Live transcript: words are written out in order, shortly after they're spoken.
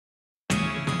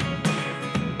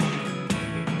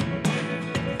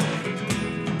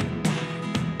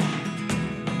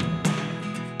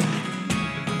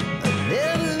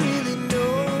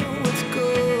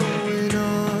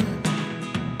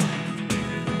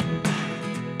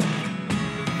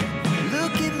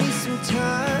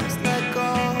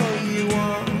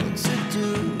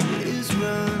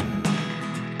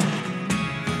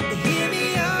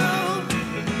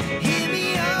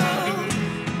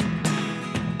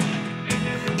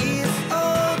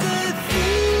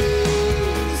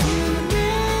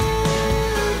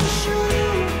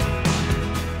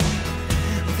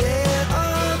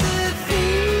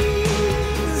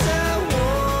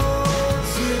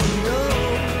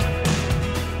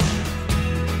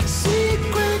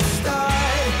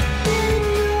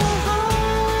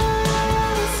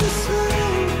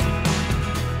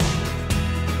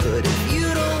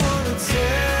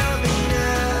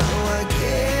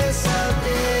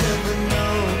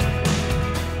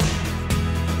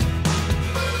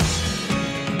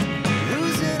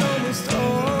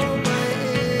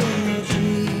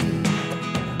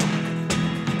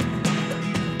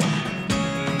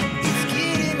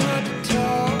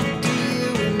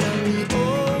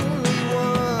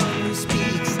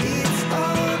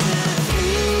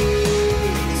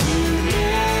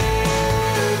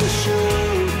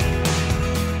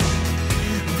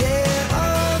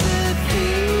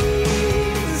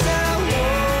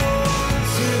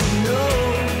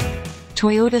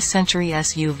Toyota Century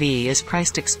SUV is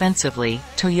priced expensively.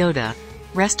 Toyota.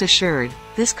 Rest assured,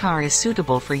 this car is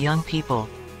suitable for young people.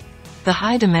 The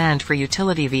high demand for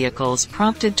utility vehicles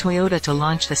prompted Toyota to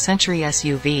launch the Century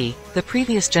SUV, the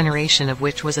previous generation of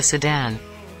which was a sedan.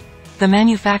 The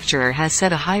manufacturer has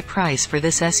set a high price for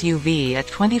this SUV at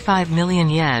 25 million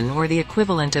yen, or the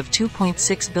equivalent of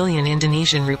 2.6 billion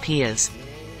Indonesian rupiahs.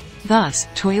 Thus,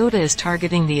 Toyota is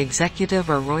targeting the executive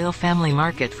or royal family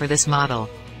market for this model.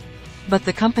 But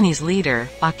the company's leader,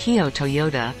 Akio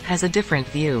Toyoda, has a different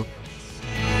view.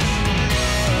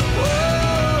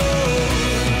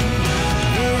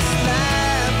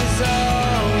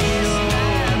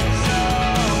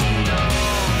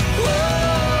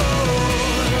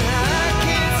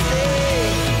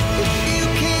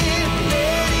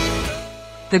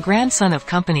 The grandson of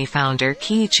company founder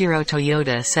Kiichiro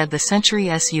Toyoda said the Century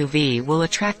SUV will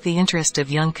attract the interest of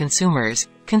young consumers,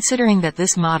 considering that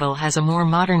this model has a more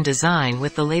modern design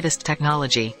with the latest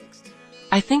technology.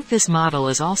 I think this model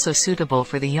is also suitable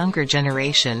for the younger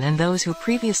generation and those who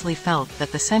previously felt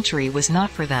that the Century was not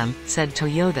for them, said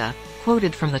Toyoda,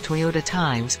 quoted from the Toyota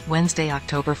Times, Wednesday,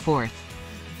 October 4.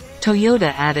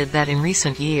 Toyota added that in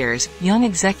recent years, young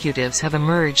executives have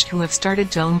emerged who have started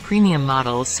to own premium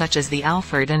models such as the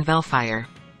Alphard and Velfire.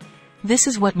 This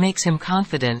is what makes him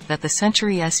confident that the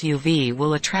Century SUV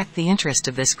will attract the interest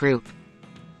of this group.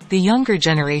 The younger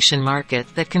generation market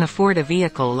that can afford a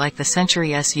vehicle like the Century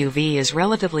SUV is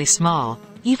relatively small,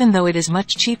 even though it is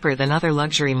much cheaper than other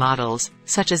luxury models,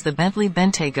 such as the Bentley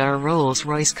Bentayga or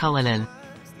Rolls-Royce Cullinan.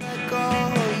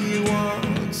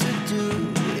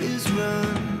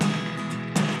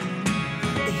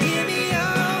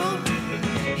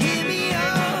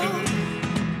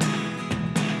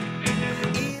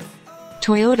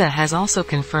 Toyota has also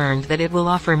confirmed that it will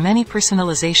offer many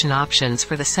personalization options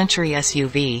for the Century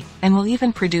SUV, and will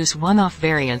even produce one-off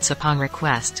variants upon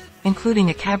request,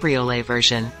 including a cabriolet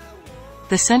version.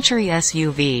 The Century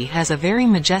SUV has a very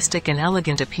majestic and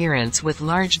elegant appearance with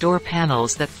large door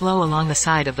panels that flow along the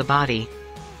side of the body.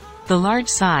 The large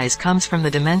size comes from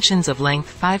the dimensions of length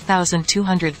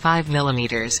 5,205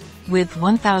 mm, width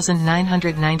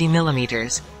 1,990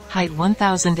 mm, height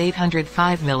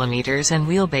 1,805 mm and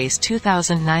wheelbase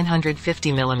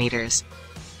 2,950 mm.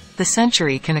 The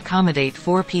Century can accommodate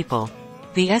 4 people.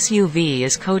 The SUV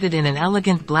is coated in an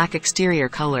elegant black exterior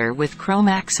color with chrome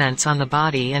accents on the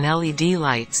body and LED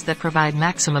lights that provide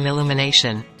maximum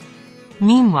illumination.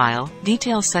 Meanwhile,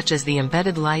 details such as the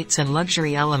embedded lights and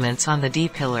luxury elements on the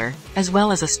D-pillar, as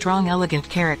well as a strong elegant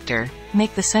character,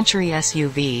 make the Century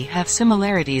SUV have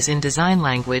similarities in design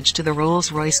language to the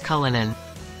Rolls-Royce Cullinan.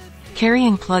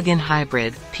 Carrying plug-in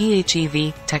hybrid,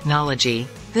 PHEV, technology,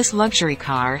 this luxury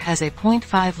car has a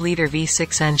 0.5-liter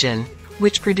V6 engine,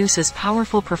 which produces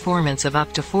powerful performance of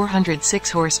up to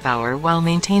 406 horsepower while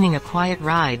maintaining a quiet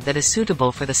ride that is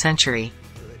suitable for the Century.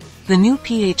 The new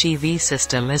PHEV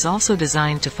system is also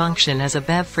designed to function as a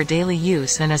BEV for daily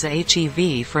use and as a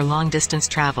HEV for long-distance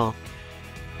travel.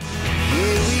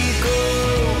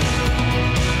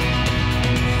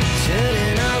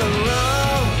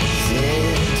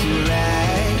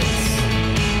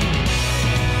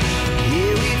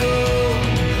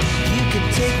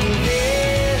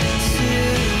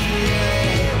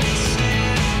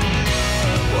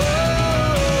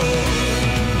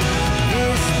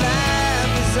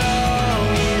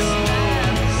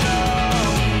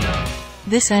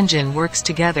 This engine works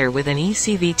together with an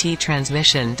eCVT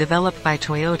transmission developed by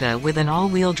Toyota with an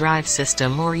all-wheel drive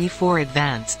system or E4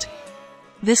 Advanced.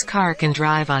 This car can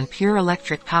drive on pure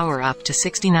electric power up to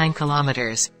 69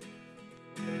 kilometers.